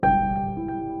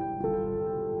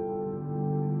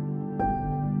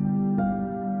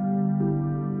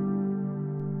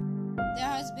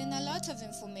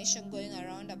information going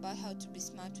around about how to be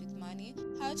smart with money,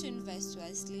 how to invest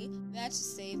wisely, where to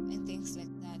save, and things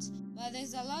like that. While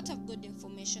there's a lot of good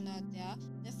information out there,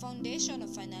 the foundation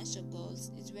of financial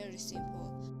goals is very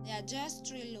simple. There are just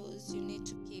 3 laws you need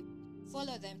to keep.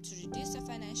 Follow them to reduce your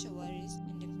financial worries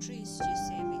and increase your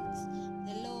savings.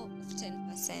 The law of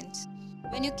 10%.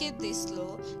 When you keep this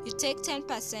law, you take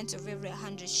 10% of every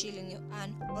 100 shilling you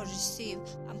earn or receive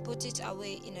and put it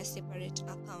away in a separate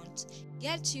account.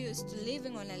 Get used to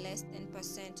living on a less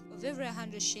 10% of every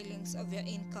 100 shillings of your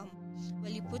income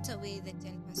while you put away the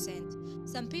 10%.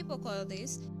 Some people call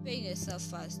this paying yourself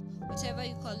first. Whatever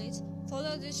you call it,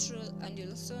 follow this rule and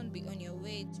you'll soon be on your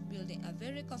way to building a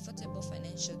very comfortable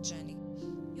financial journey.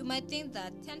 You might think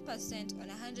that 10% on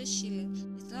 100 shillings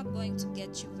is not going to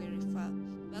get you very far.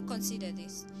 But consider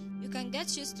this. You can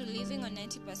get used to living on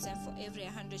 90% for every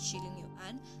 100 shilling you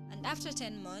earn, and after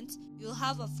 10 months, you'll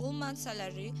have a full month's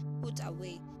salary put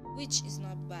away, which is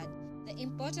not bad. The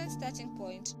important starting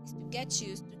point is to get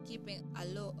used to keeping a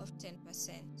law of 10%.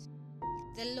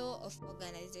 The law of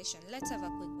organization. Let's have a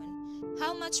quick one.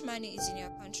 How much money is in your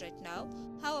account right now?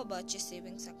 How about your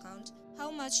savings account? How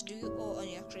much do you owe on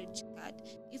your credit card?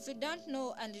 If you don't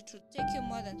know and it will take you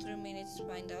more than 3 minutes to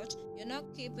find out, you're not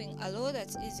keeping a law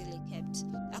that's easily kept.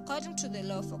 According to the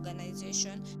law of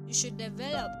organization, you should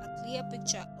develop a clear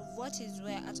picture of what is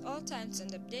where at all times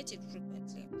and update it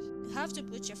frequently. You have to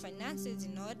put your finances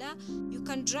in order. You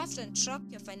can draft and track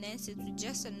your finances with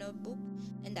just a notebook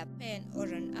and a pen or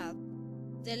an app.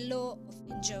 The law of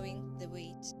enjoying the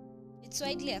wait. It's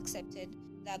widely accepted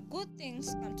that good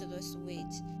things come to those who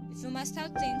wait. If you must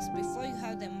have things before you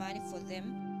have the money for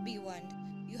them, be warned,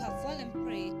 you have fallen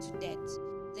prey to debt.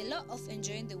 The law of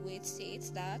enjoying the wait states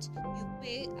that you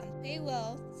pay and pay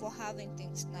well for having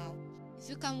things now. If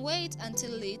you can wait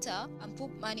until later and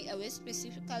put money away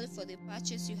specifically for the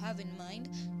purchase you have in mind,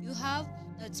 you have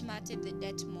outsmarted the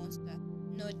debt monster.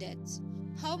 No debt.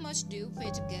 How much do you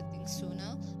pay to get things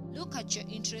sooner? Look at your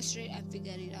interest rate and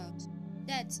figure it out.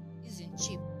 Debt isn't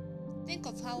cheap. Think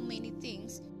of how many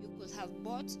things you could have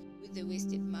bought with the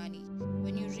wasted money.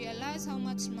 When you realize how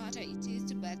much smarter it is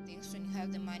to buy things when you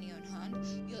have the money on hand,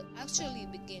 you'll actually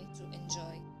begin to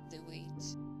enjoy the wait.